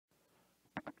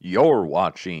You're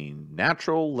watching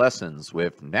Natural Lessons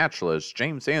with naturalist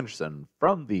James Anderson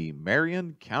from the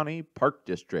Marion County Park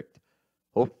District.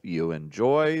 Hope you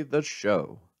enjoy the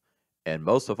show. And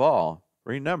most of all,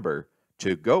 remember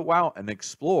to go out and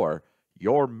explore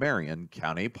your Marion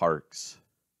County parks.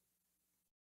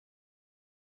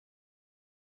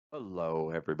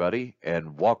 Hello, everybody,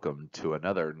 and welcome to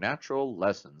another Natural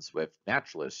Lessons with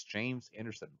naturalist James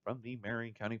Anderson from the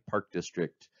Marion County Park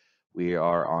District. We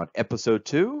are on episode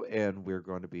 2, and we're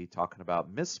going to be talking about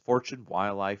Misfortune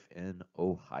wildlife in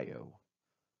Ohio.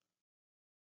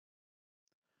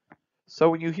 So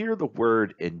when you hear the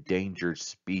word endangered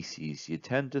species, you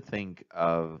tend to think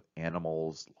of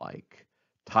animals like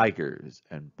tigers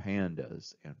and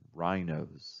pandas and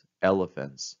rhinos,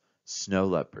 elephants, snow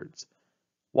leopards,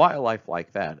 wildlife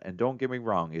like that. And don't get me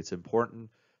wrong, it's important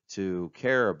to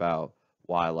care about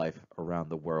wildlife around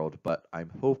the world, but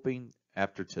I'm hoping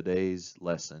after today's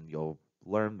lesson you'll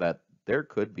learn that there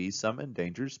could be some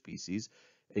endangered species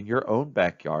in your own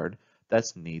backyard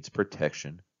that needs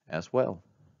protection as well.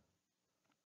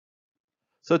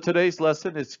 So today's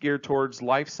lesson is geared towards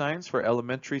life science for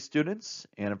elementary students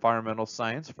and environmental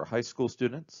science for high school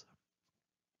students.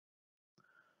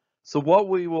 So what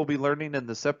we will be learning in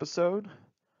this episode,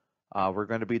 we're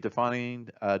going to be defining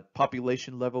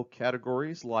population level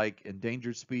categories like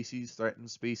endangered species, threatened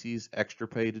species,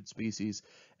 extirpated species,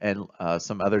 and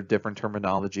some other different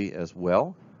terminology as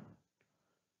well.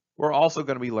 We're also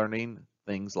going to be learning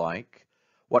things like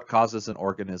what causes an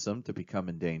organism to become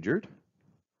endangered,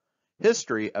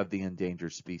 history of the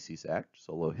Endangered Species Act,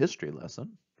 so a little history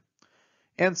lesson,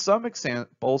 and some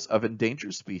examples of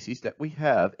endangered species that we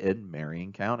have in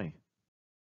Marion County.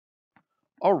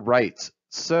 All right,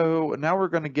 so now we're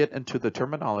going to get into the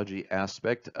terminology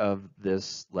aspect of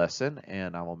this lesson,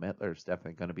 and I will admit there's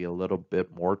definitely going to be a little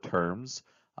bit more terms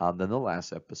than the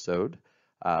last episode,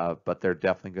 but they're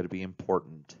definitely going to be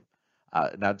important.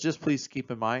 Now, just please keep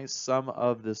in mind some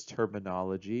of this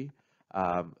terminology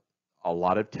a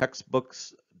lot of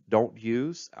textbooks don't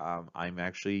use. I'm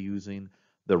actually using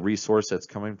the resource that's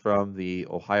coming from the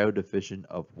Ohio Division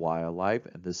of Wildlife,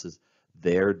 and this is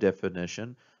their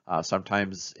definition.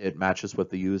 Sometimes it matches with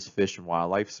the U.S. Fish and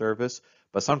Wildlife Service,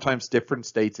 but sometimes different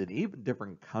states and even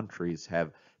different countries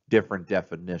have different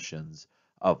definitions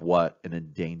of what an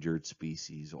endangered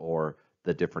species or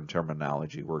the different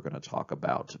terminology we're going to talk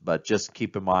about. But just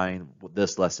keep in mind,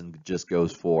 this lesson just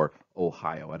goes for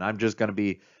Ohio, and I'm just going to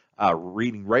be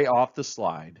reading right off the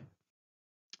slide.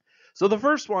 So the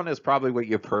first one is probably what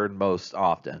you've heard most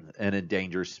often, an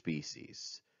endangered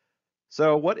species.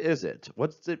 So what is it?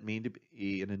 What does it mean to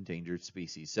be an endangered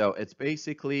species? So it's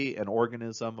basically an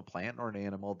organism, a plant or an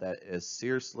animal that is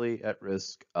seriously at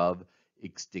risk of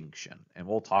extinction. And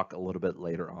we'll talk a little bit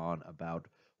later on about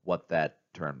what that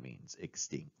term means,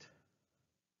 extinct.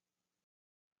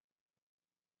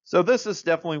 So this is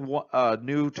definitely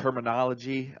new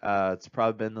terminology. It's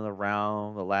probably been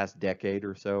around the last decade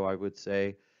or so, I would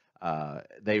say.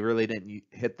 They really didn't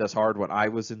hit this hard when I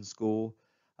was in school,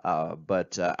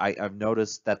 but I've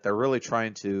noticed that they're really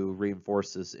trying to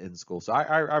reinforce this in school. So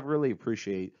I really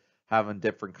appreciate having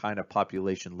different kind of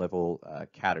population level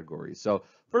categories. So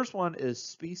first one is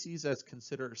species as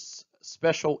considered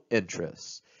special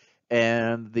interests.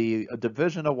 And the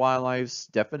Division of Wildlife's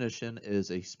definition is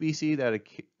a species that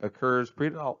occurs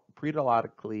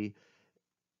periodically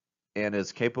and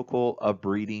is capable of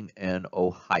breeding in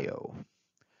Ohio.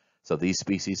 So these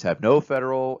species have no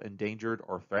federal endangered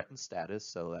or threatened status,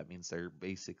 so that means they're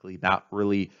basically not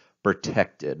really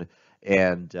protected.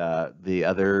 And the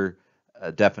other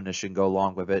definition go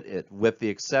along with it, with the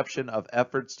exception of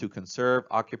efforts to conserve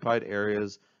occupied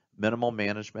areas, minimal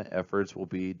management efforts will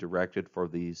be directed for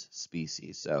these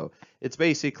species. So it's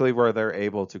basically where they're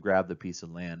able to grab the piece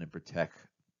of land and protect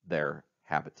their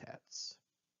habitats.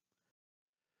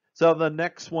 So the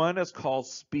next one is called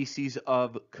species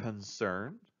of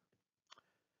concern.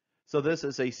 So this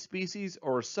is a species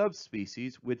or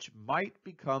subspecies which might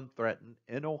become threatened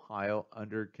in Ohio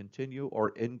under continued or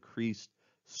increased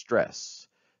stress.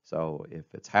 So if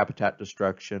it's habitat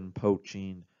destruction,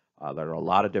 poaching, there are a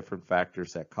lot of different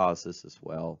factors that cause this as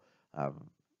well.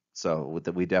 So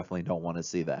we definitely don't want to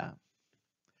see that.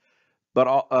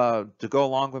 But to go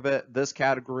along with it, this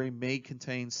category may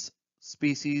contain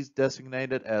species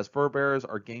designated as fur bearers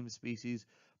or game species,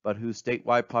 but whose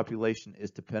statewide population is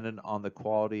dependent on the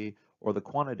quality or the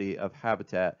quantity of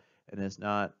habitat and is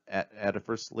not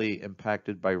adversely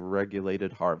impacted by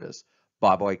regulated harvest.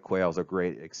 Bobwhite quail is a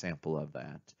great example of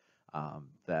that.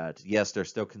 That yes, they're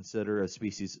still considered a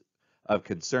species of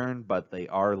concern, but they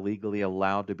are legally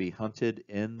allowed to be hunted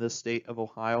in the state of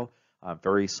Ohio.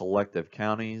 very selective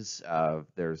counties.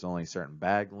 There's only certain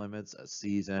bag limits, a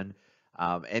season.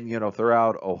 And,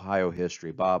 throughout Ohio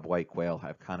history, Bob White quail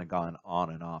have kind of gone on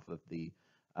and off of the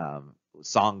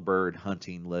songbird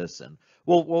hunting list. And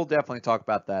we'll definitely talk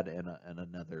about that in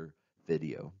another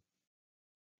video.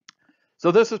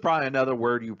 So this is probably another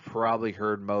word you probably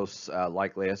heard most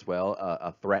likely as well,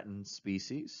 a threatened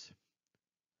species.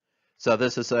 So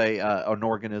this is an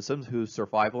organism whose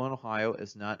survival in Ohio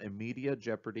is not immediate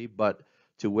jeopardy, but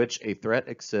to which a threat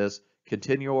exists.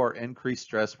 Continual or increased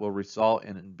stress will result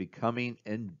in becoming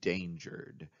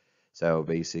endangered. So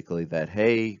basically that,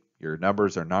 hey, your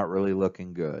numbers are not really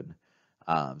looking good.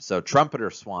 So trumpeter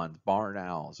swans, barn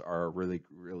owls are a really,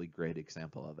 really great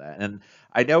example of that. And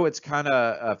I know it's kind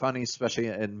of funny, especially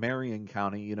in Marion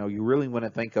County, you really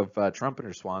wouldn't think of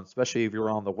trumpeter swans, especially if you're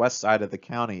on the west side of the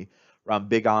county around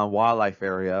Big Island Wildlife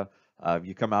Area.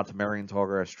 You come out to Marion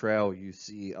Tallgrass Trail, you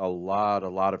see a lot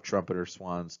of trumpeter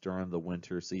swans during the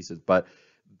winter season. But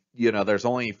there's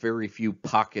only very few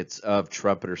pockets of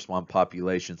trumpeter swan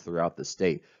populations throughout the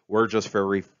state. We're just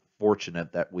very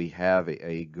fortunate that we have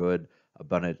a good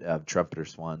abundant of trumpeter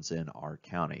swans in our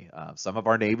county. Some of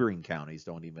our neighboring counties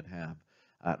don't even have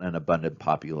an abundant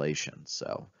population.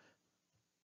 So,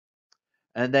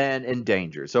 and then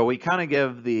endangered. So we kind of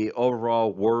give the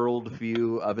overall world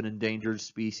view of an endangered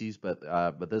species, but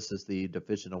this is the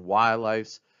Division of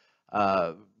Wildlife's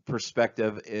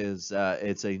perspective. Is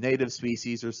it's a native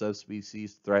species or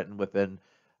subspecies threatened within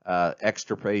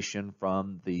extirpation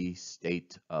from the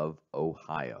state of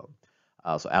Ohio.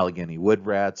 So Allegheny wood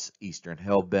rats, eastern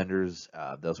hellbenders,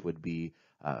 those would be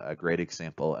a great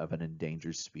example of an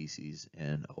endangered species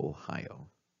in Ohio.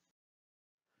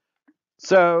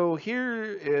 So here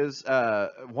is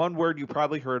one word you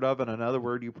probably heard of and another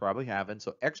word you probably haven't.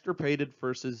 So extirpated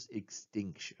versus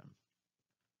extinction.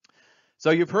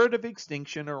 So you've heard of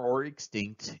extinction or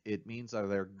extinct. It means that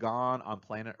they're gone on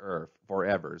planet Earth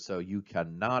forever. So you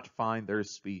cannot find their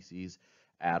species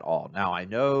at all. Now, I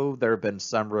know there have been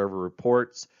some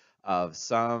reports of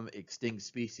some extinct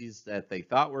species that they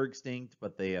thought were extinct,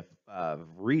 but they have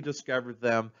rediscovered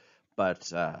them.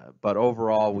 But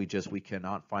overall, we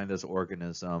cannot find this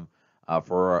organism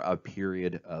for a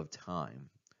period of time.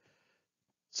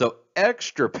 So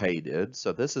extirpated,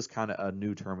 so this is kind of a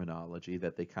new terminology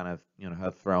that they kind of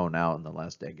have thrown out in the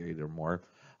last decade or more.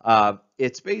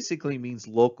 It basically means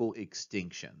local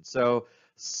extinction. So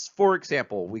for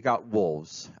example, we got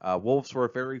wolves. Wolves were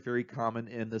very, very common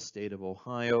in the state of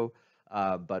Ohio,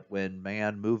 but when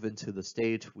man moved into the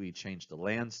state, we changed the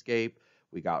landscape.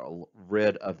 We got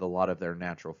rid of a lot of their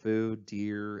natural food,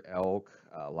 deer, elk,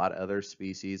 a lot of other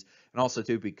species. And also,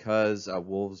 too, because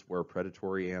wolves were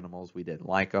predatory animals, we didn't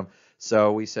like them.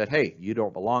 So we said, hey, you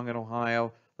don't belong in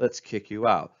Ohio. Let's kick you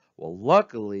out. Well,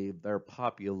 luckily, their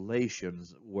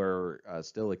populations were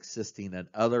still existing in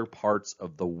other parts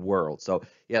of the world. So,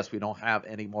 yes, we don't have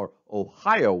any more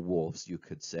Ohio wolves, you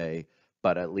could say,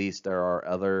 but at least there are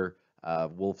other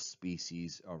wolf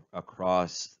species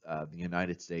across the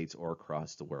United States or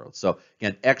across the world. So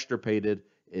again, extirpated,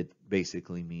 it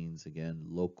basically means, again,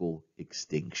 local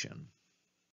extinction.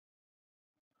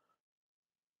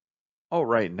 All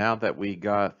right, now that we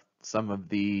got some of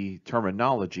the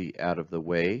terminology out of the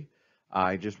way,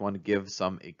 I just want to give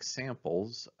some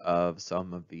examples of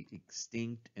some of the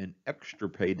extinct and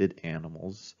extirpated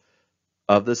animals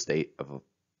of the state of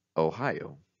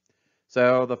Ohio.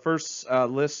 So the first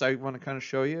list I want to kind of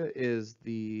show you is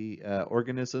the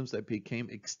organisms that became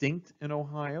extinct in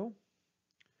Ohio.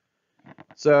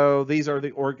 So these are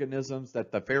the organisms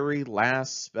that the very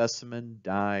last specimen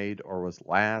died or was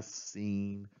last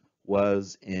seen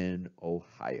was in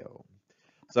Ohio.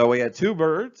 So we had two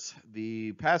birds,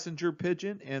 the passenger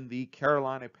pigeon and the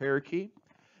Carolina parakeet.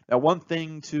 Now, one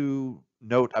thing to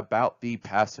note about the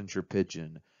passenger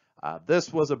pigeon,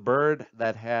 this was a bird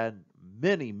that had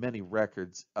many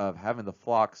records of having the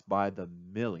flocks by the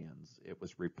millions, it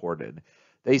was reported.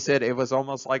 They said it was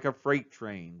almost like a freight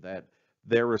train, that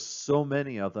there were so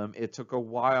many of them, it took a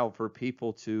while for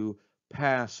people to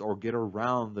pass or get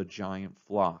around the giant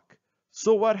flock.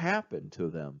 So what happened to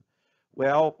them?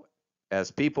 Well, as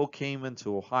people came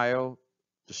into Ohio,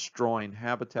 destroying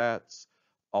habitats,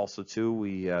 also, too,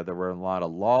 there were a lot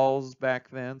of laws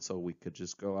back then, so we could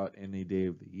just go out any day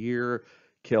of the year,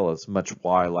 kill as much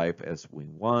wildlife as we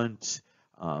want,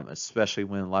 especially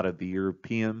when a lot of the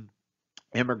European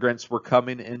immigrants were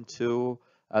coming into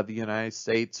the United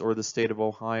States or the state of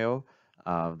Ohio.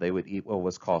 They would eat what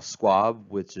was called squab,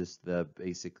 which is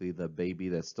basically the baby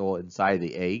that's still inside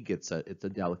the egg. It's a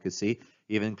delicacy,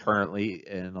 even currently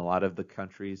in a lot of the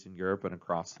countries in Europe and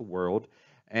across the world.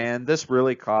 And this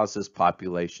really causes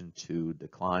population to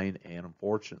decline. And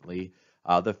unfortunately,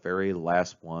 the very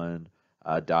last one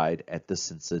died at the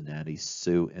Cincinnati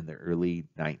Zoo in the early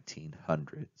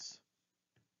 1900s.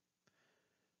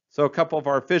 So a couple of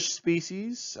our fish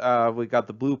species, we got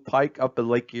the blue pike up in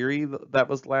Lake Erie that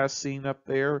was last seen up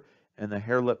there, and the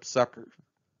hairlip sucker.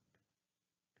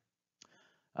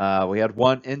 We had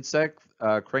one insect,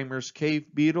 Kramer's cave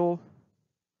beetle.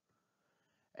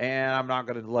 And I'm not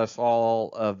going to list all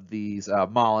of these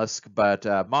mollusks, but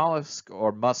mollusks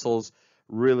or mussels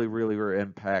really were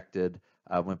impacted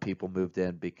when people moved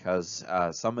in because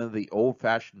some of the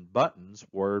old-fashioned buttons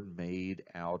were made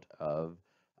out of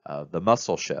the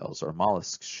mussel shells or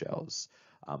mollusk shells.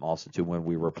 Also, too, when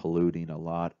we were polluting a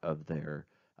lot of their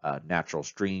natural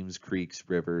streams, creeks,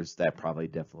 rivers, that probably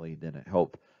definitely didn't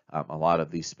help a lot of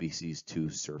these species to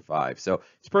survive. So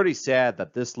it's pretty sad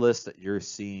that this list that you're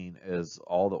seeing is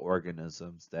all the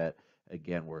organisms that,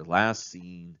 again, were last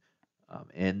seen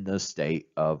in the state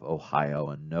of Ohio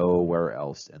and nowhere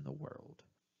else in the world.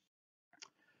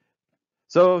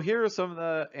 So here are some of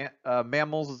the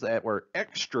mammals that were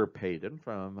extirpated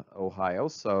from Ohio.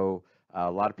 So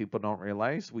a lot of people don't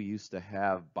realize we used to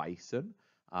have bison,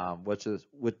 which is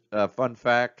a fun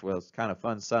fact, was kind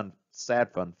of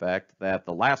sad fun fact, that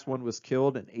the last one was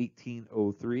killed in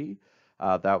 1803.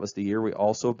 That was the year we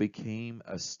also became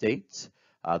a state.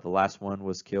 The last one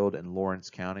was killed in Lawrence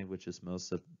County, which is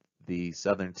most of the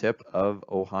southern tip of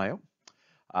Ohio.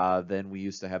 Then we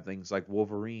used to have things like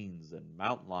wolverines and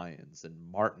mountain lions and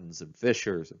martens and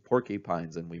fishers and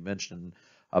porcupines, and we mentioned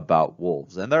about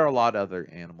wolves. And there are a lot of other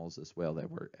animals as well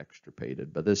that were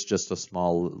extirpated, but this is just a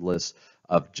small list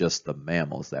of just the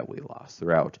mammals that we lost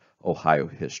throughout Ohio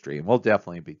history. And we'll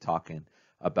definitely be talking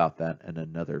about that in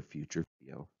another future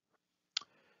video.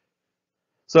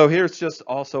 So here's just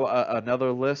also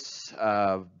another list,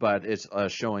 but it's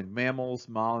showing mammals,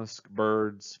 mollusks,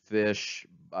 birds, fish,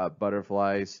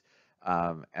 butterflies.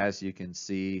 As you can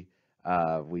see,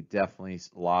 we definitely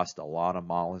lost a lot of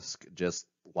mollusks, just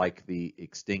like the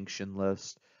extinction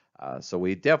list. So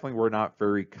we definitely were not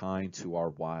very kind to our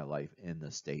wildlife in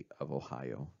the state of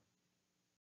Ohio.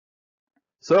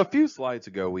 So a few slides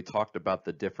ago, we talked about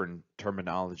the different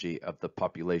terminology of the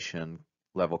population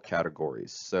level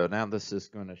categories. So now this is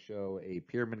going to show a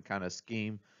pyramid kind of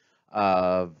scheme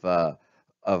of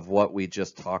what we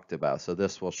just talked about. So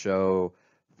this will show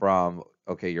from,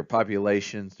 okay, your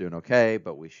population's doing okay,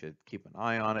 but we should keep an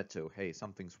eye on it, to, hey,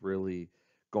 something's really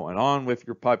going on with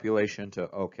your population, to,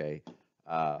 okay,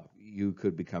 you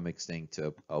could become extinct,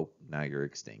 to, oh, now you're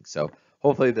extinct. So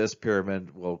hopefully this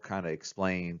pyramid will kind of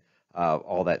explain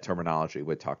all that terminology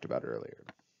we talked about earlier.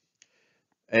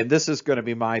 And this is going to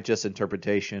be my just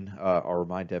interpretation or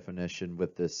my definition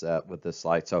with this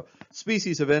slide. So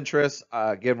species of interest,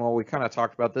 again, what we kind of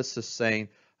talked about, this is saying,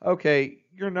 okay,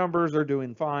 your numbers are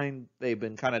doing fine. They've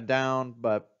been kind of down,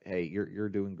 but hey, you're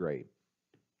doing great.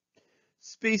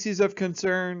 Species of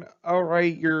concern, all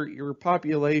right, your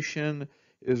population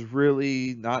is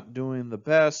really not doing the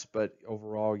best, but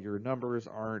overall your numbers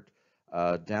aren't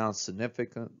down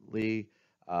significantly.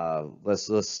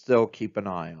 Let's still keep an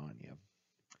eye on you.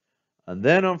 And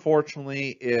then, unfortunately,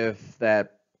 if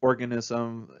that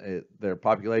organism, their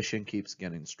population keeps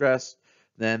getting stressed,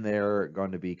 then they're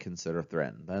going to be considered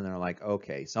threatened. Then they're like,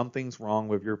 okay, something's wrong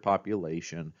with your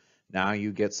population. Now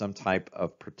you get some type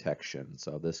of protection.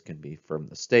 So this can be from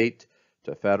the state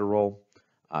to federal.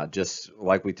 Just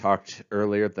like we talked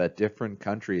earlier, that different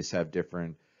countries have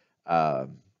different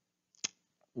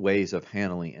ways of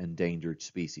handling endangered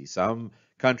species. Some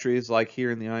countries, like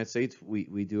here in the United States,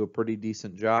 we do a pretty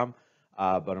decent job.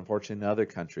 But unfortunately, other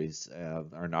countries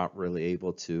are not really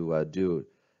able to do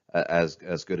as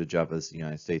good a job as the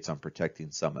United States on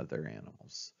protecting some of their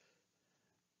animals.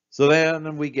 So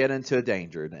then we get into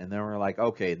endangered, and then we're like,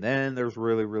 okay, then there's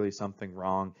really something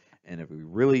wrong, and if we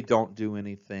really don't do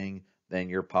anything, then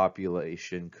your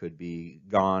population could be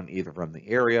gone either from the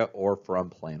area or from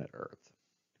planet Earth.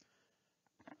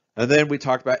 And then we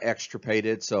talked about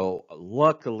extirpated. So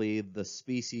luckily, the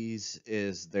species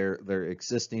they're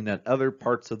existing in other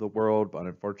parts of the world, but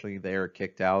unfortunately, they are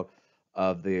kicked out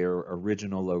of their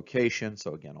original location.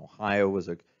 So again, Ohio was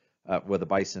with the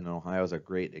bison in Ohio is a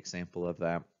great example of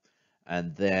that.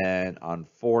 And then,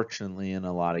 unfortunately, in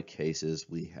a lot of cases,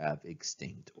 we have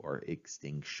extinct or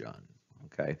extinction.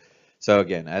 Okay, so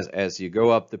again, as you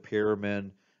go up the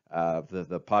pyramid,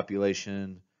 the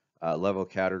population level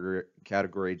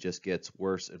category just gets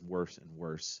worse and worse and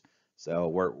worse. So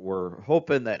we're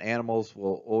hoping that animals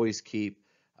will always keep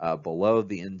below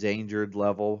the endangered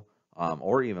level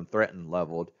or even threatened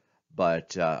leveled,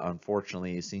 but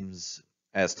unfortunately, it seems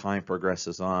as time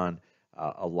progresses on,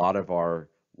 a lot of our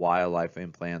wildlife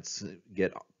and plants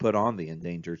get put on the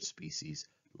endangered species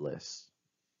list.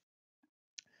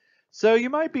 So you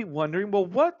might be wondering, well,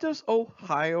 what does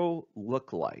Ohio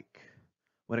look like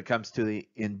when it comes to the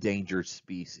endangered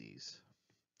species?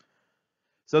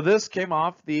 So this came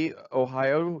off the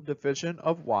Ohio Division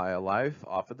of Wildlife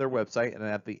off of their website, and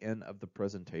at the end of the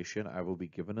presentation, I will be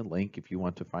given a link if you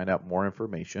want to find out more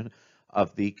information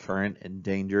of the current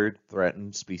endangered,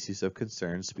 threatened species of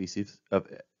concern, species of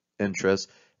interest,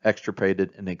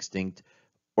 extirpated, and extinct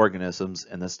organisms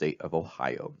in the state of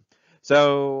Ohio.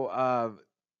 So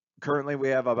currently we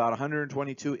have about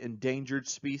 122 endangered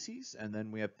species, and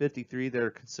then we have 53 that are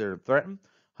considered threatened,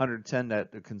 110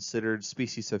 that are considered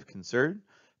species of concern,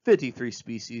 53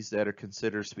 species that are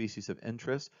considered species of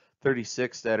interest,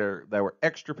 36 that were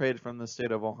extirpated from the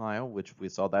state of Ohio, which we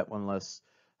saw that one list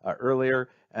earlier,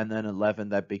 and then 11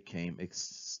 that became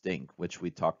extinct, which we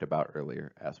talked about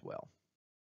earlier as well.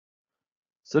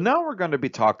 So now we're going to be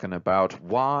talking about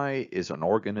why is an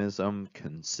organism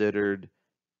considered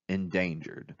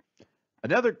endangered.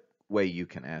 Another way you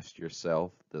can ask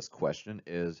yourself this question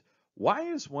is, why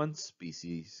is one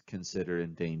species considered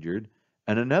endangered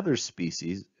and another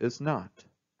species is not?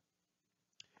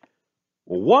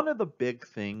 Well, one of the big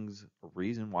things,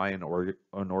 reason why an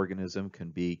organism can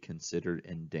be considered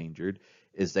endangered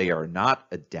is they are not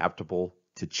adaptable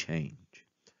to change.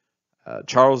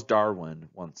 Charles Darwin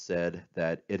once said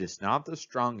that it is not the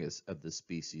strongest of the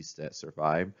species that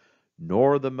survive,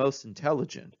 nor the most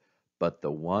intelligent, but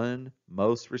the one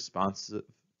most responsive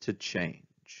to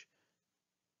change.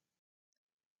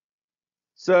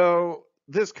 So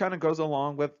this kind of goes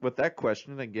along with that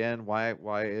question again. Why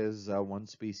is one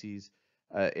species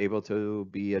able to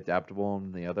be adaptable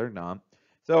and the other not?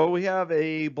 So we have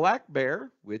a black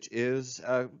bear, which is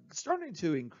starting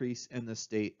to increase in the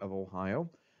state of Ohio.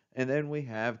 And then we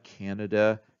have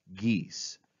Canada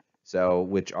geese, so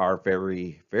which are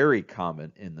very, very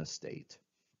common in the state.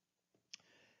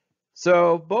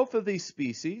 So both of these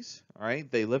species, all right,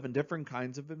 they live in different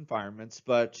kinds of environments,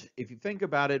 but if you think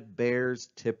about it, bears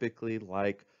typically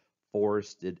like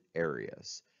forested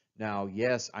areas. Now,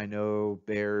 yes, I know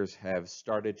bears have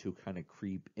started to kind of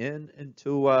creep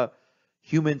into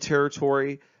human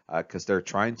territory because they're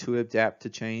trying to adapt to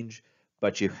change.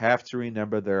 But you have to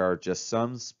remember there are just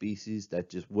some species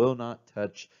that just will not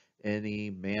touch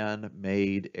any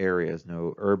man-made areas,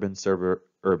 no urban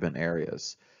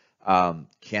areas.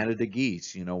 Canada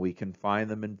geese, we can find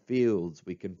them in fields,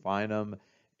 we can find them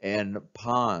in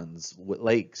ponds,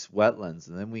 lakes, wetlands,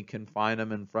 and then we can find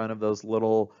them in front of those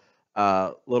little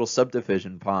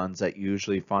subdivision ponds that you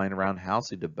usually find around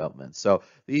housing developments. So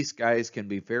these guys can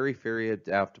be very, very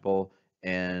adaptable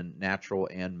in natural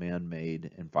and man-made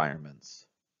environments.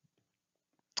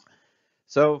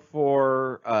 So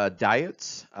for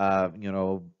diets,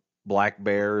 black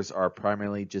bears are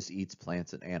primarily just eats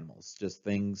plants and animals, just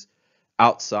things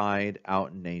outside,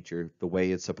 out in nature, the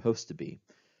way it's supposed to be.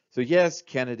 So yes,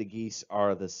 Canada geese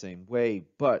are the same way,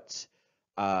 but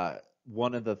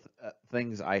one of the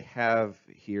things I have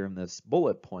here in this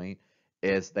bullet point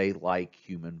is they like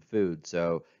human food.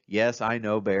 So yes, I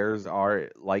know bears are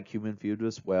like human food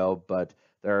as well, but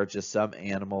there are just some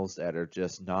animals that are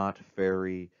just not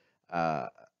very,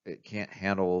 it can't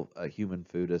handle human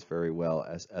food as very well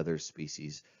as other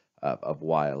species of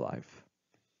wildlife.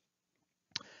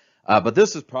 But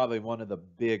this is probably one of the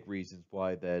big reasons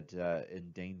why that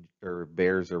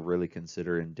bears are really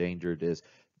considered endangered is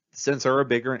since they're a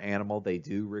bigger animal, they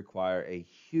do require a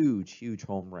huge, huge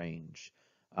home range.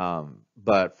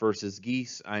 But versus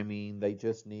geese, I mean, they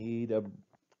just need a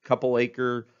couple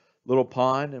acre little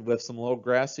pond and with some little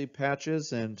grassy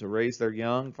patches and to raise their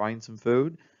young, find some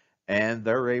food, and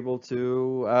they're able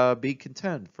to be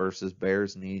content versus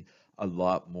bears need a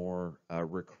lot more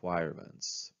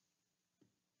requirements.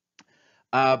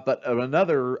 But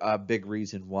another big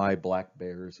reason why black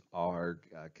bears are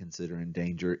considered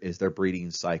endangered is their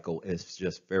breeding cycle is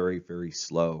just very, very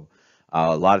slow.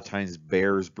 A lot of times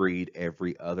bears breed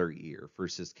every other year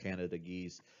versus Canada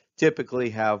geese typically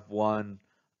have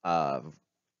uh,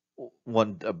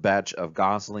 one batch of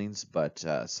goslings, but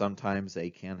sometimes they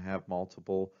can have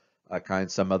multiple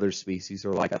kinds. Some other species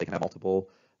are like that; they can have multiple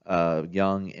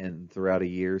young in throughout a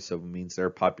year, so it means their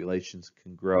populations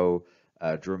can grow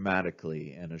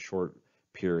dramatically in a short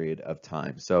period of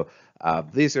time. So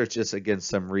these are just again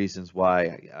some reasons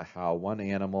why how one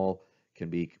animal can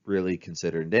be really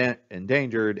considered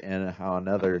endangered, and how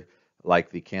another, like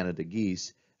the Canada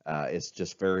geese, is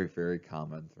just very, very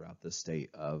common throughout the state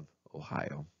of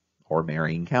Ohio or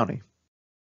Marion County.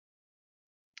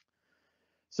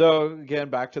 So again,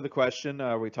 back to the question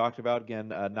we talked about again,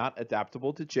 not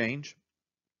adaptable to change.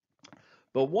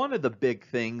 But one of the big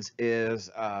things is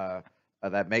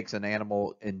that makes an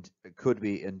animal and could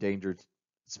be endangered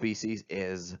species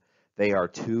is they are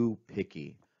too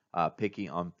picky, picky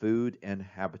on food and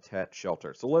habitat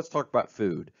shelter. So let's talk about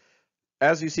food.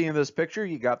 As you see in this picture,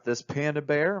 you got this panda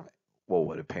bear. Well,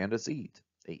 what do pandas eat?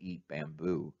 They eat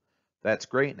bamboo. That's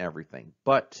great and everything.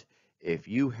 But if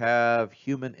you have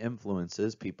human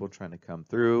influences, people trying to come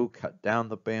through, cut down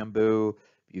the bamboo,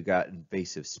 you got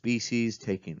invasive species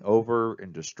taking over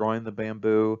and destroying the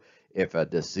bamboo, if a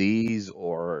disease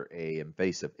or a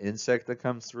invasive insect that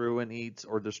comes through and eats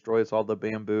or destroys all the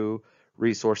bamboo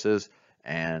resources,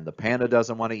 and the panda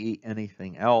doesn't want to eat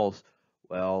anything else,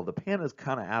 well, the panda's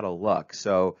kind of out of luck.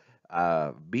 So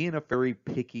being a very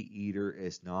picky eater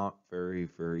is not very,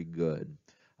 very good.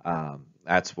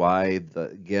 That's why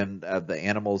the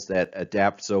animals that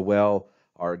adapt so well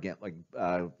are again like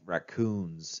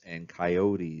raccoons and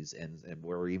coyotes, and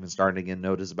we're even starting to get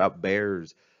notice about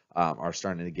bears are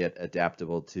starting to get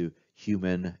adaptable to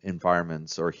human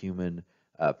environments or human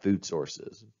food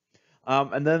sources.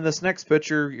 And then this next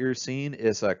picture you're seeing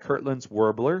is a Kirtland's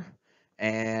warbler,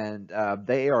 and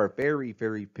they are very,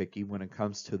 very picky when it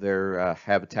comes to their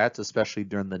habitats, especially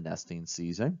during the nesting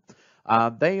season.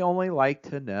 They only like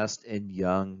to nest in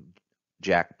young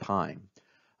jack pine.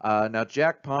 Now,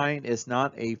 jack pine is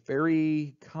not a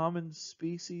very common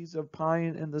species of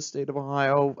pine in the state of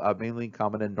Ohio, mainly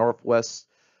common in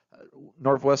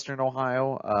northwestern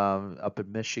Ohio, up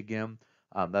in Michigan.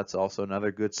 That's also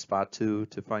another good spot to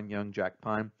find young jack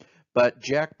pine. But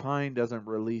jack pine doesn't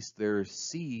release their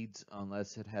seeds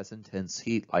unless it has intense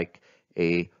heat, like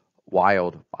a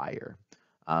wildfire.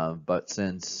 But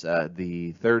since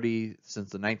the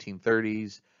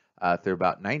 1930s through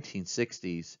about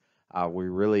 1960s,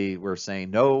 we were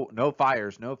saying no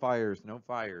fires, no fires, no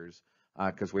fires,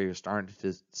 because we were starting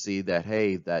to see that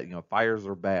hey, that fires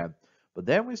are bad. But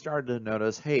then we started to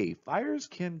notice, hey, fires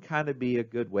can kind of be a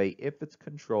good way if it's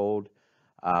controlled,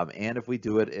 and if we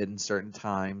do it in certain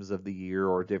times of the year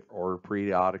or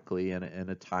periodically in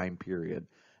a time period.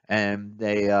 And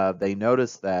they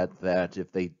noticed that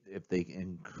if they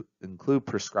include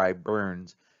prescribed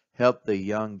burns, help the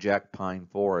young jack pine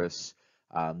forests,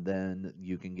 then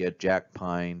you can get jack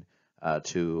pine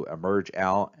to emerge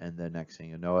out, and the next thing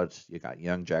you know, you got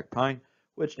young jack pine,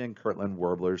 which then Kirtland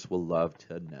warblers will love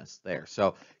to nest there.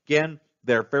 So again,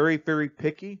 they're very, very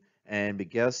picky, and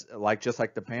because just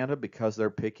like the panda, because they're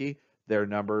picky, their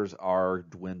numbers are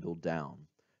dwindled down.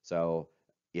 So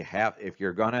if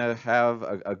you're gonna have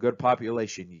a good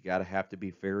population, you gotta have to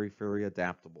be very, very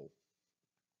adaptable.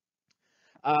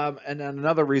 And then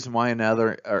another reason why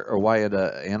why an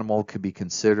animal could be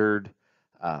considered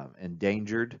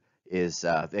endangered is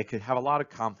they could have a lot of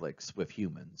conflicts with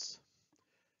humans.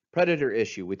 Predator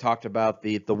issue. We talked about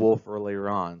the wolf earlier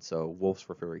on. So wolves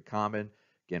were very common.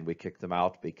 Again, we kicked them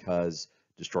out because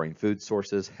destroying food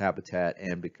sources, habitat,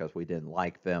 and because we didn't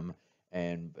like them,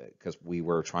 and because we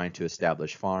were trying to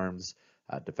establish farms,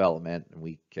 development, and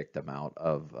we kicked them out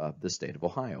of the state of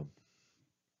Ohio.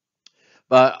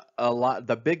 But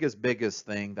the biggest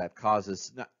thing that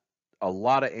causes a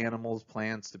lot of animals,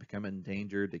 plants to become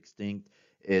endangered, extinct,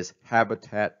 is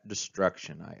habitat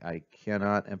destruction. I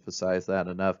cannot emphasize that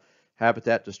enough.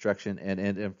 Habitat destruction, and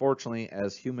unfortunately,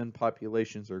 as human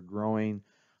populations are growing,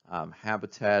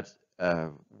 habitat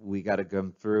we got to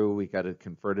come through. We got to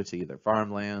convert it to either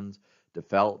farmlands,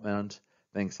 development,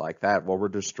 things like that. Well, we're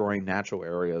destroying natural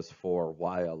areas for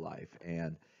wildlife,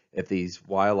 and if these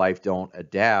wildlife don't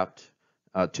adapt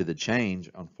to the change,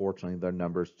 unfortunately, their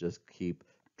numbers just keep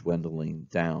dwindling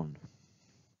down.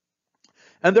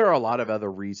 And there are a lot of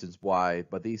other reasons why,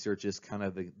 but these are just kind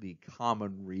of the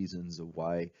common reasons of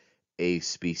why a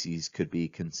species could be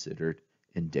considered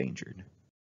endangered.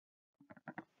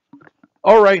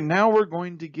 All right, now we're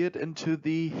going to get into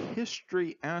the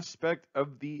history aspect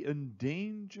of the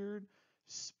Endangered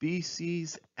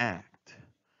Species Act.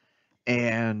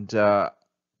 And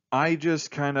I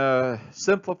just kind of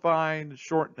simplified,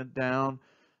 shortened it down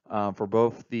for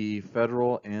both the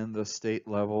federal and the state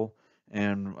level.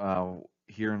 And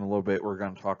here in a little bit, we're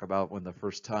going to talk about when the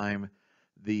first time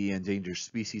the Endangered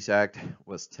Species Act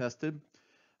was tested.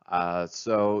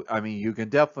 So, I mean, you can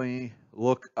definitely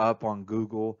look up on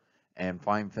Google and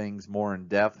find things more in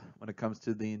depth when it comes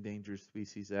to the Endangered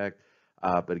Species Act.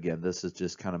 But again, this is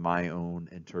just kind of my own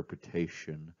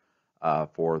interpretation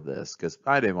for this because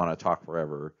I didn't want to talk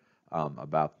forever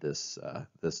about this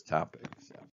topic.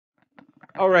 So.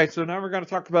 All right, so now we're going to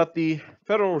talk about the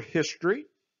federal history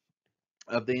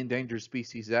of the Endangered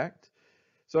Species Act.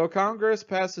 So Congress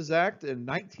passed this act in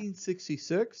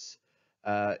 1966.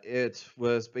 It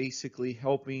was basically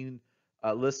helping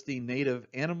listing native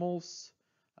animals,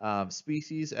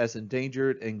 species as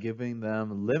endangered and giving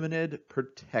them limited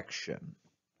protection.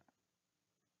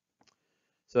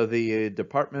 So the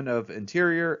Department of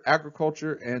Interior,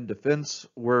 Agriculture, and Defense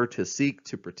were to seek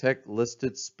to protect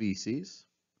listed species.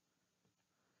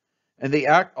 And the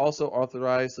act also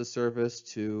authorized the service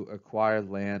to acquire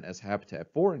land as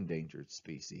habitat for endangered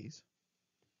species.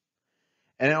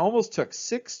 And it almost took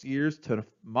 6 years to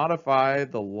modify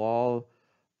the law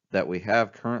that we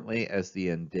have currently as the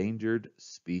Endangered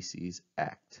Species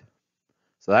Act.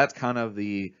 So that's kind of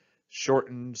the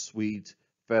short and sweet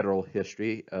federal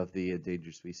history of the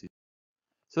endangered species.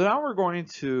 So now we're going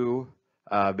to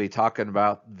be talking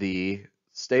about the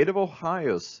state of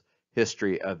Ohio's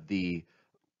history of the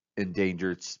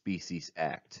Endangered Species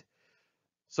Act.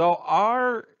 So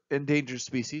our Endangered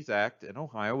Species Act in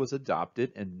Ohio was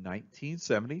adopted in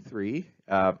 1973.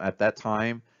 At that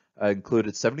time,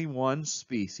 included 71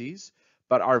 species.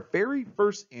 But our very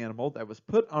first animal that was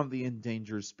put on the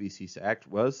Endangered Species Act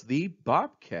was the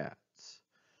bobcat.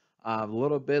 A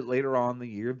little bit later on in the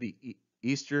year, the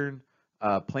eastern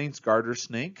plains garter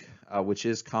snake, which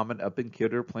is common up in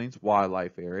Kidder Plains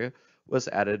Wildlife Area, was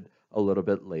added a little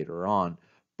bit later on.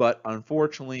 But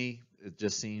unfortunately, it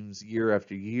just seems year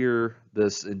after year,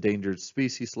 this endangered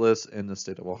species list in the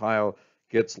state of Ohio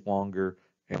gets longer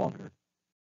and longer.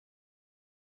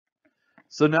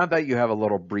 So now that you have a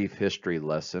little brief history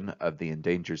lesson of the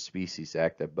Endangered Species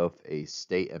Act at both a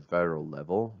state and federal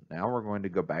level, now we're going to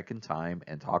go back in time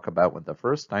and talk about when the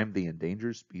first time the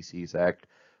Endangered Species Act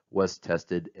was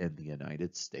tested in the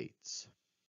United States.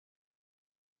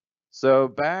 So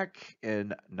back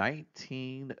in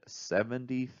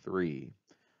 1973,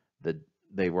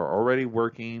 they were already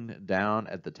working down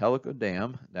at the Tellico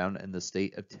Dam down in the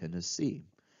state of Tennessee.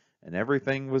 And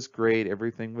everything was great,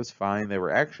 everything was fine. They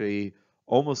were actually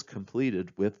almost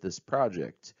completed with this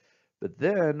project. But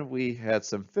then we had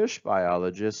some fish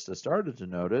biologists that started to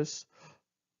notice,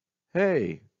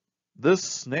 hey, this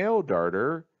snail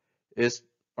darter is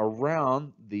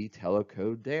around the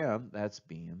Tellico Dam that's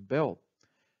being built.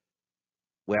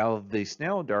 Well, the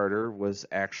snail darter was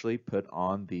actually put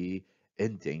on the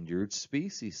endangered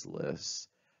species list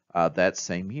that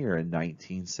same year in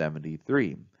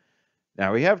 1973.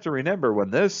 Now, we have to remember when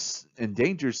this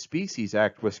Endangered Species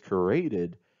Act was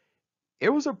created, it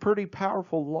was a pretty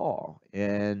powerful law.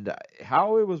 And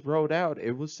how it was wrote out,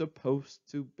 it was supposed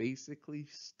to basically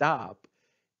stop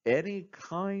any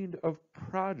kind of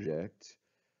project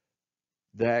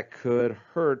that could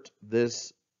hurt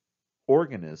this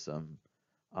organism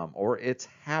or its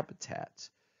habitat.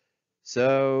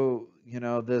 So,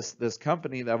 this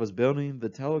company that was building the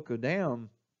Tellico Dam,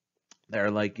 they're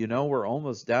like, we're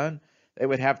almost done. They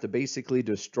would have to basically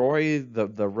destroy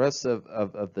the rest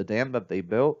of the dam that they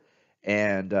built.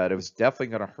 And it was definitely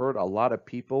going to hurt a lot of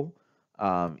people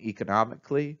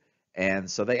economically. And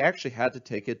so they actually had to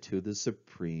take it to the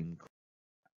Supreme Court.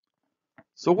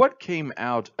 So what came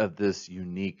out of this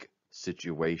unique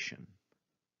situation?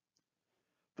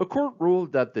 The court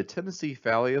ruled that the Tennessee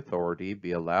Valley Authority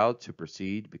be allowed to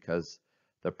proceed because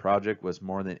the project was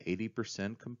more than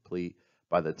 80% complete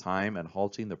by the time, and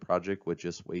halting the project would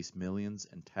just waste millions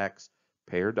in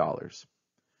taxpayer dollars.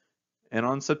 And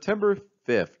on September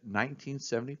 5th,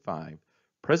 1975,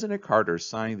 President Carter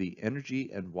signed the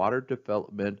Energy and Water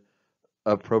Development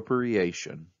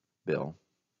Appropriation Bill.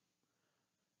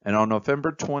 And on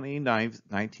November 29th,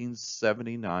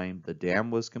 1979, the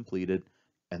dam was completed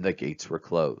and the gates were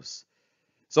closed.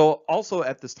 So also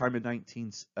at this time in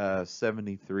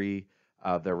 1973,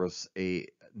 there was a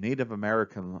Native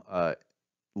American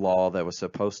law that was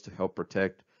supposed to help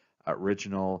protect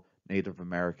original Native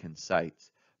American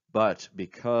sites. But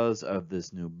because of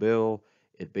this new bill,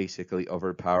 it basically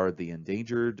overpowered the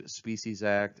Endangered Species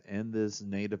Act and this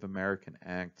Native American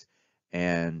Act,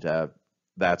 and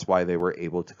that's why they were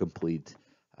able to complete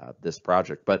this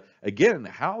project. But again,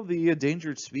 how the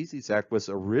Endangered Species Act was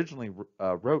originally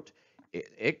wrote,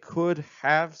 it could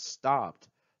have stopped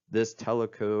this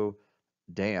Tellico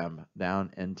Dam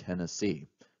down in Tennessee.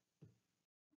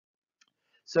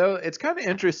 So it's kind of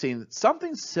interesting.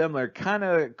 Something similar kind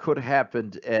of could have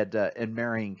happened at in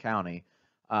Marion County,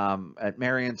 at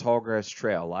Marion Tallgrass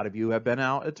Trail. A lot of you have been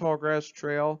out at Tallgrass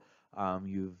Trail.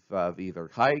 You've either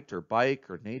hiked or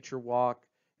biked or nature walk,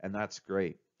 and that's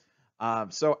great.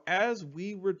 So as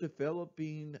we were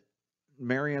developing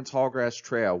Marion Tallgrass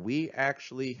Trail, we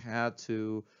actually had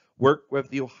to work with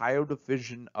the Ohio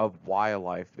Division of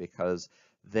Wildlife because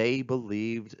they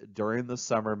believed during the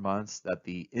summer months that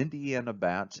the Indiana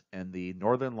bat and the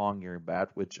northern long-eared bat,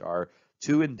 which are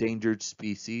two endangered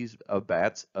species of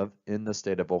bats in the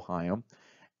state of Ohio,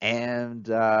 and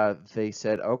they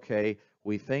said, okay,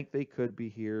 we think they could be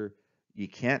here. You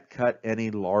can't cut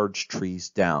any large trees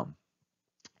down.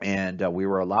 And we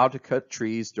were allowed to cut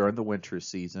trees during the winter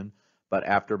season, but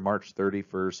after March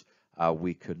 31st,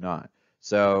 we could not.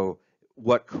 So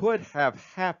what could have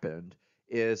happened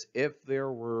is if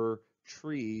there were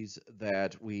trees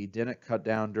that we didn't cut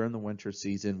down during the winter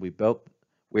season,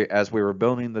 as we were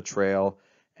building the trail,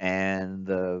 and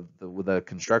the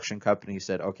construction company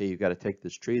said, okay, you got to take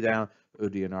this tree down.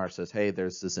 UDNR says, hey,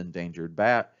 there's this endangered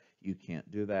bat. You can't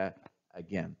do that.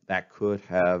 Again, that could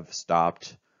have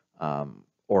stopped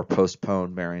or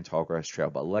postponed Marion Tallgrass Trail.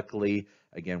 But luckily,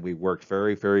 again, we worked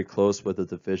very, very close with the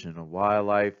Division of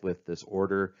Wildlife with this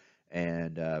order,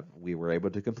 and we were able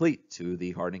to complete to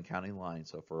the Hardin County line.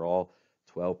 So for all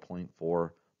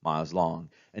 12.4 miles long.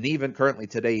 And even currently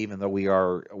today, even though we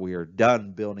are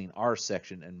done building our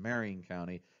section in Marion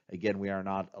County, again, we are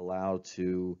not allowed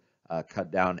to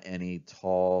cut down any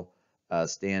tall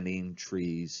standing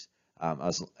trees.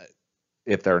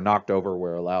 If they're knocked over,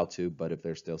 we're allowed to, but if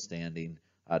they're still standing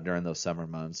during those summer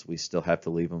months, we still have to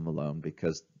leave them alone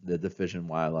because the Division of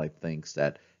Wildlife thinks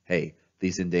that, hey,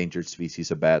 these endangered species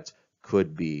of bats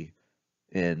could be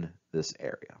in this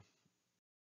area.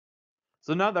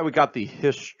 So now that we got the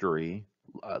history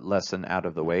lesson out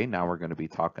of the way, now we're going to be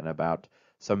talking about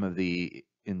some of the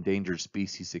endangered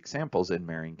species examples in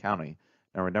Marion County.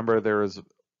 Now remember, there is,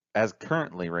 as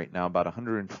currently right now, about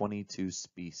 122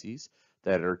 species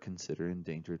that are considered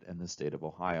endangered in the state of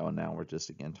Ohio. And now we're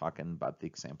just again talking about the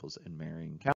examples in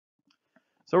Marion County.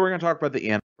 So we're going to talk about the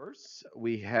animals first.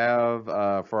 We have,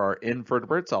 for our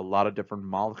invertebrates, a lot of different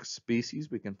mollusk species.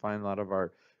 We can find a lot of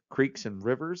our creeks and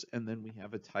rivers. And then we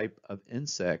have a type of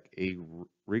insect, a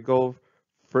regal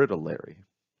fritillary.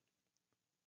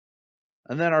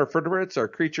 And then our vertebrates are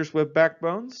creatures with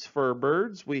backbones. For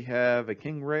birds, we have a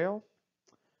king rail,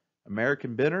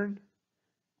 American bittern,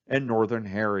 and northern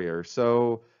harrier.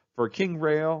 So for king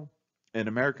rail and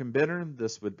American bittern,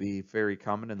 this would be very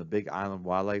common in the Big Island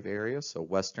wildlife area, so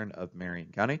western of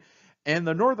Marion County. And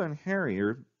the northern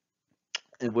harrier,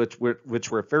 which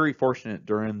we're very fortunate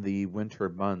during the winter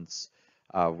months,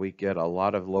 we get a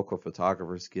lot of local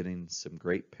photographers getting some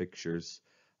great pictures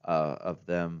of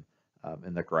them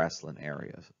in the grassland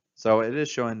areas. So it is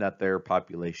showing that their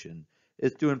population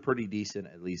is doing pretty decent,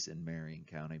 at least in Marion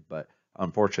County, but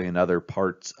unfortunately in other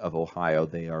parts of Ohio,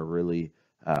 they are really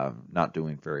not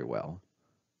doing very well.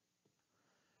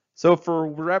 So for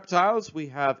reptiles, we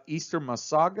have Eastern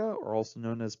Masaga, or also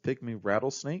known as pygmy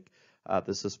rattlesnake.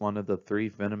 This is one of the 3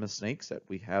 venomous snakes that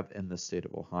we have in the state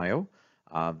of Ohio.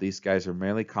 These guys are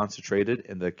mainly concentrated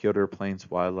in the Kyoto Plains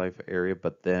wildlife area,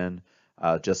 but then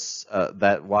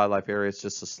that wildlife area is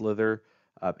just a slither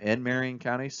in Marion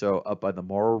County. So up by the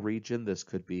Morrow region, this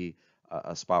could be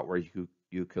a spot where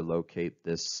you could locate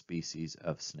this species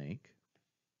of snake.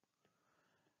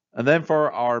 And then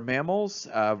for our mammals,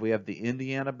 we have the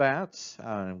Indiana bat.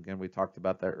 Again, we talked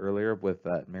about that earlier with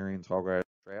that Marion Tallgrass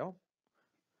Trail.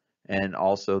 And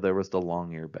also there was the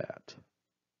long-eared bat.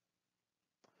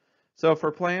 So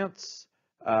for plants,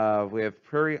 we have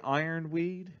prairie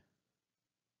ironweed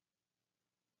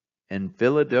and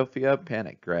Philadelphia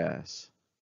panic grass.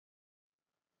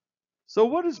 So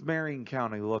what does Marion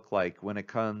County look like when it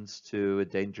comes to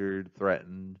endangered,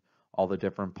 threatened, all the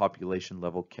different population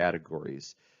level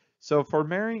categories? So for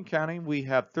Marion County, we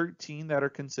have 13 that are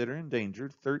considered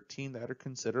endangered, 13 that are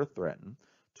considered threatened,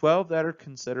 12 that are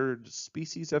considered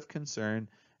species of concern,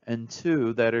 and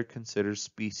 2 that are considered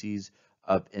species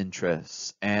of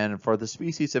interest. And for the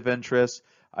species of interest,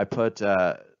 I put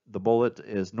the bullet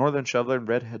is northern shoveler and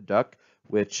redhead duck,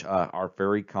 which are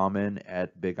very common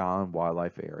at Big Island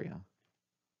wildlife area.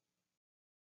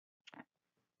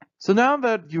 So now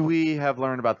that we have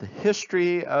learned about the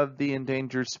history of the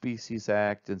Endangered Species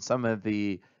Act and some of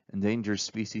the endangered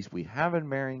species we have in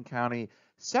Marion County,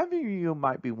 some of you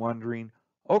might be wondering,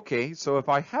 okay, so if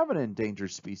I have an endangered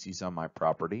species on my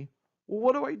property, well,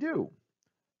 what do I do?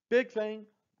 Big thing,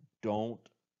 don't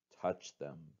touch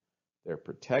them. They're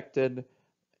protected,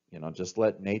 just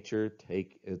let nature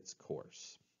take its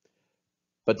course.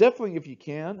 But definitely, if you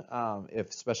can,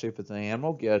 especially if it's an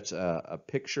animal, get a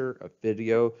picture, a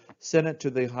video, send it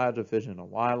to the Ohio Division of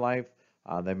Wildlife.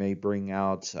 They may bring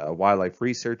out wildlife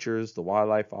researchers, the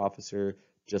wildlife officer,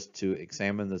 just to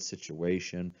examine the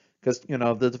situation. Because,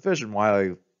 the Division of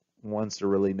Wildlife wants to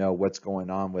really know what's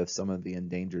going on with some of the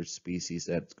endangered species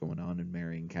that's going on in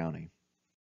Marion County.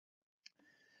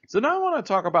 So now I want to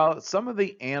talk about some of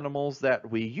the animals that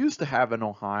we used to have in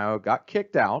Ohio, got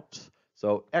kicked out,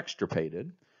 so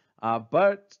extirpated,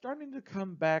 but starting to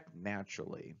come back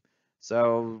naturally.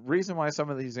 So reason why some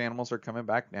of these animals are coming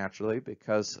back naturally,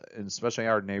 because especially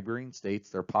our neighboring states,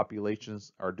 their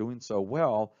populations are doing so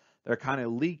well, they're kind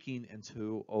of leaking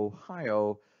into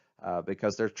Ohio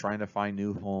because they're trying to find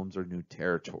new homes or new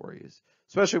territories,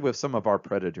 especially with some of our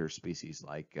predator species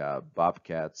like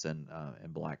bobcats and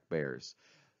black bears.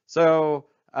 So,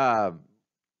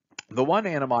 the one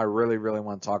animal I really, really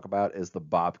want to talk about is the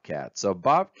bobcat. So,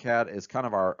 bobcat is kind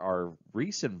of our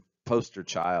recent poster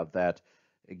child that,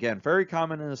 again, very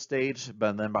common in the state,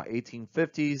 but then by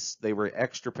 1850s, they were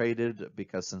extirpated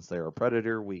because since they were a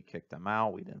predator, we kicked them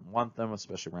out. We didn't want them,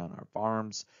 especially around our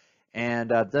farms.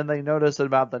 And then they noticed at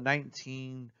about the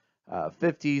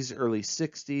 1950s, early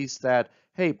 60s, that,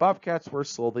 hey, bobcats were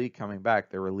slowly coming back.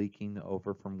 They were leaking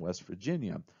over from West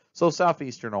Virginia. So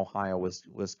southeastern Ohio was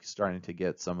starting to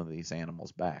get some of these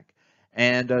animals back.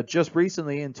 And just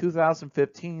recently in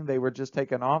 2015, they were just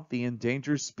taken off the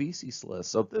endangered species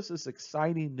list. So this is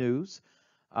exciting news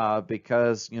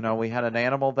because, you know, we had an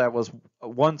animal that was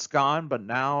once gone, but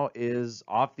now is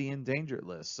off the endangered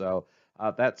list. So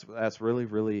that's really,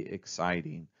 really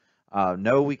exciting.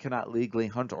 No, we cannot legally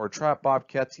hunt or trap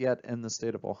bobcats yet in the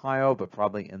state of Ohio, but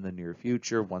probably in the near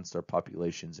future, once their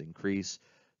populations increase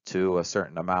to a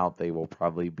certain amount, they will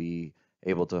probably be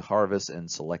able to harvest in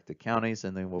selected counties,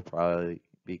 and they will probably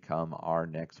become our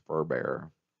next fur bearer.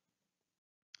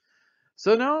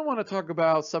 So now I want to talk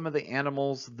about some of the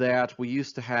animals that we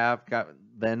used to have.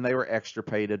 Then they were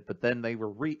extirpated, but then they were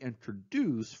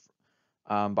reintroduced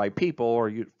by people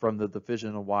or from the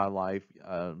Division of Wildlife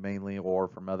mainly, or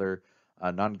from other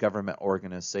non-government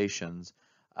organizations,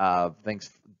 thanks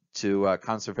to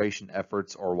conservation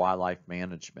efforts or wildlife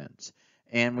management.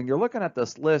 And when you're looking at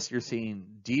this list, you're seeing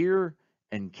deer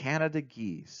and Canada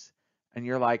geese. And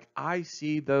you're like, I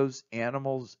see those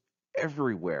animals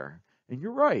everywhere. And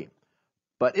you're right.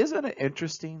 But isn't it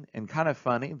interesting and kind of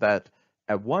funny that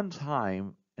at one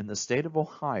time in the state of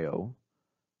Ohio,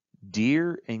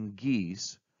 deer and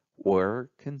geese were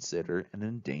considered an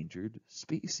endangered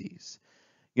species?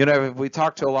 You know, if we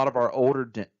talk to a lot of our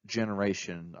older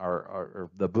generation, or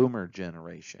the boomer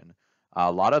generation, a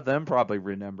lot of them probably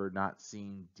remember not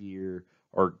seeing deer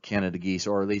or Canada geese,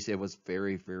 or at least it was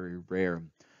very, very rare.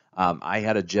 I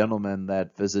had a gentleman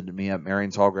that visited me at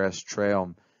Marion's Tallgrass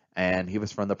Trail, and he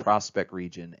was from the Prospect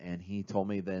region, and he told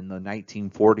me that in the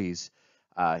 1940s,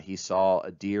 he saw a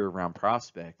deer around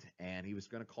Prospect, and he was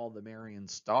going to call the Marion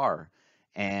Star.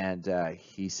 And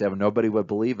he said nobody would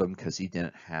believe him because he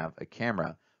didn't have a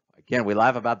camera. Again, we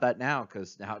laugh about that now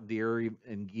because now deer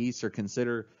and geese are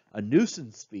considered a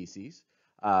nuisance species.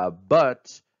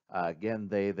 But again,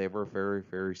 they were very,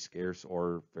 very scarce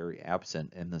or very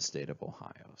absent in the state of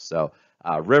Ohio. So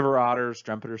river otters,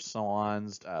 trumpeter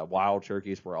swans, wild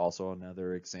turkeys were also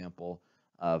another example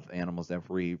of animals that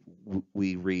we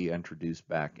reintroduced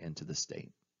back into the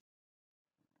state.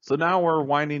 So now we're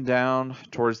winding down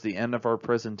towards the end of our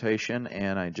presentation,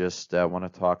 and I just want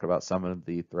to talk about some of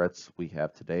the threats we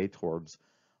have today towards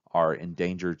our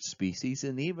endangered species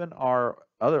and even our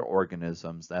other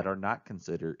organisms that are not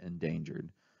considered endangered,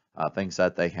 things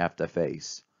that they have to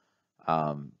face.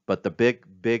 But the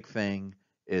big thing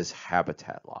is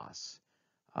habitat loss.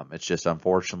 It's just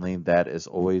unfortunately that is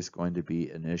always going to be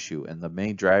an issue, and the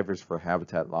main drivers for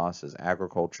habitat loss is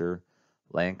agriculture,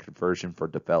 land conversion for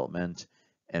development,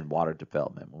 and water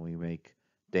development when we make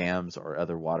dams or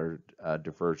other water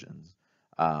diversions.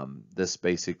 This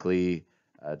basically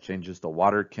changes the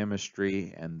water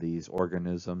chemistry, and these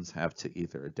organisms have to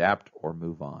either adapt or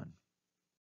move on.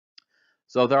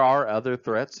 So there are other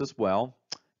threats as well.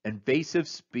 Invasive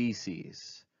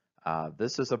species.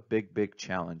 This is a big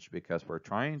challenge because we're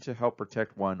trying to help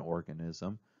protect one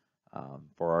organism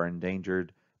for our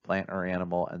endangered plant or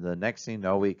animal, and the next thing you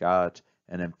know, we got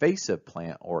an invasive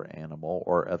plant or animal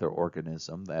or other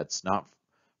organism that's not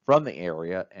from the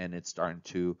area, and it's starting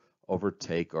to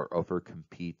overtake or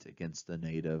overcompete against the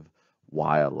native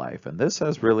wildlife. And this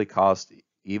has really caused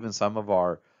even some of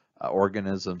our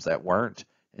organisms that weren't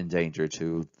endangered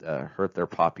to hurt their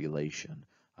population.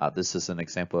 This is an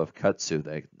example of kudzu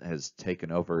that has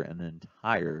taken over an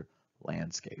entire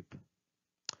landscape.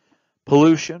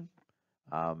 Pollution.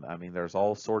 I mean, there's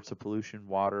all sorts of pollution: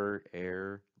 water,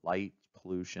 air, light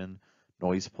pollution,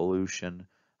 noise pollution.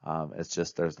 It's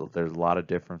just there's a lot of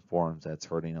different forms that's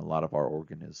hurting a lot of our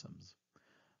organisms.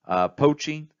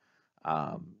 Poaching.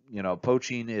 You know,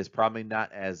 poaching is probably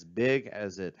not as big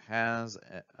as it has.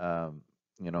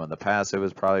 You know, in the past it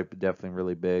was probably definitely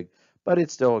really big, but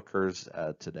it still occurs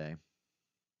today.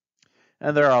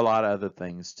 And there are a lot of other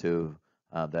things too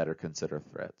that are considered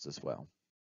threats as well.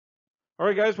 All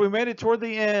right, guys, we made it toward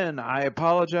the end. I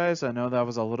apologize. I know that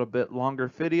was a little bit longer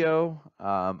video.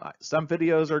 Some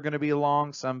videos are going to be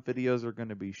long, some videos are going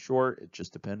to be short. It's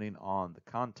just depending on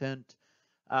the content.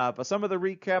 But some of the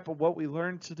recap of what we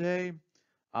learned today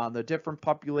on the different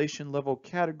population level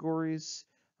categories.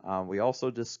 We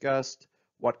also discussed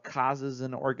what causes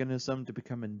an organism to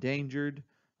become endangered,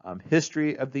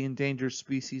 history of the Endangered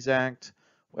Species Act.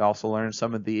 We also learned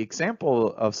some of the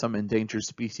example of some endangered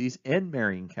species in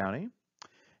Marion County.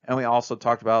 And we also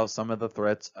talked about some of the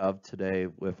threats of today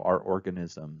with our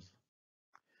organisms.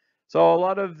 So a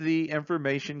lot of the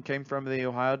information came from the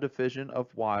Ohio Division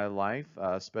of Wildlife,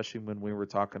 especially when we were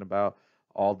talking about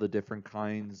all the different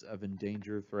kinds of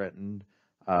endangered, threatened,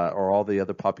 or all the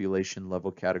other population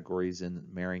level categories in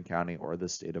Marion County or the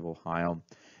state of Ohio.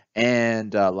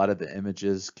 And a lot of the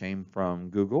images came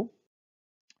from Google.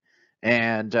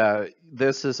 And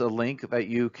this is a link that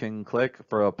you can click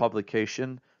for a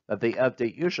publication that they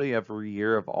update usually every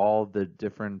year of all the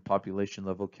different population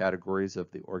level categories of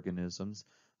the organisms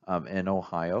in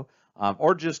Ohio.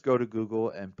 Or just go to Google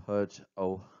and put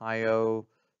Ohio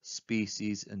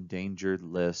species endangered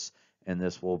list, and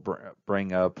this will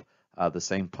bring up the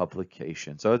same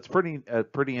publication. So it's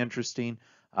pretty interesting.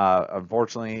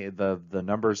 Unfortunately, the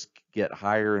numbers get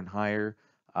higher and higher.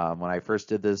 When I first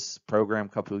did this program a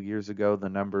couple of years ago, the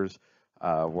numbers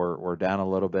were down a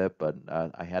little bit, but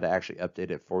I had to actually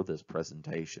update it for this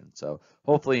presentation. So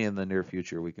hopefully in the near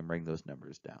future, we can bring those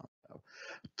numbers down.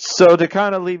 So to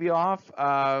kind of leave you off,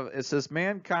 it says,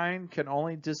 mankind can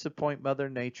only disappoint Mother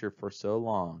Nature for so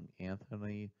long,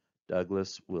 Anthony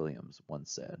Douglas Williams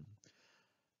once said.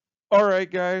 All right,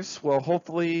 guys. Well,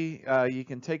 hopefully you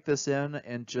can take this in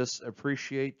and just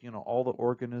appreciate, all the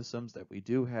organisms that we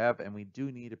do have, and we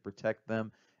do need to protect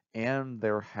them and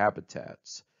their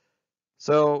habitats.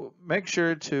 So make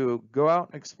sure to go out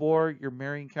and explore your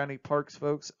Marion County parks,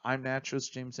 folks. I'm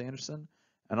Naturalist James Anderson,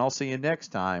 and I'll see you next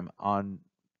time on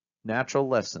Natural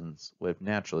Lessons with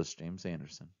Naturalist James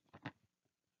Anderson.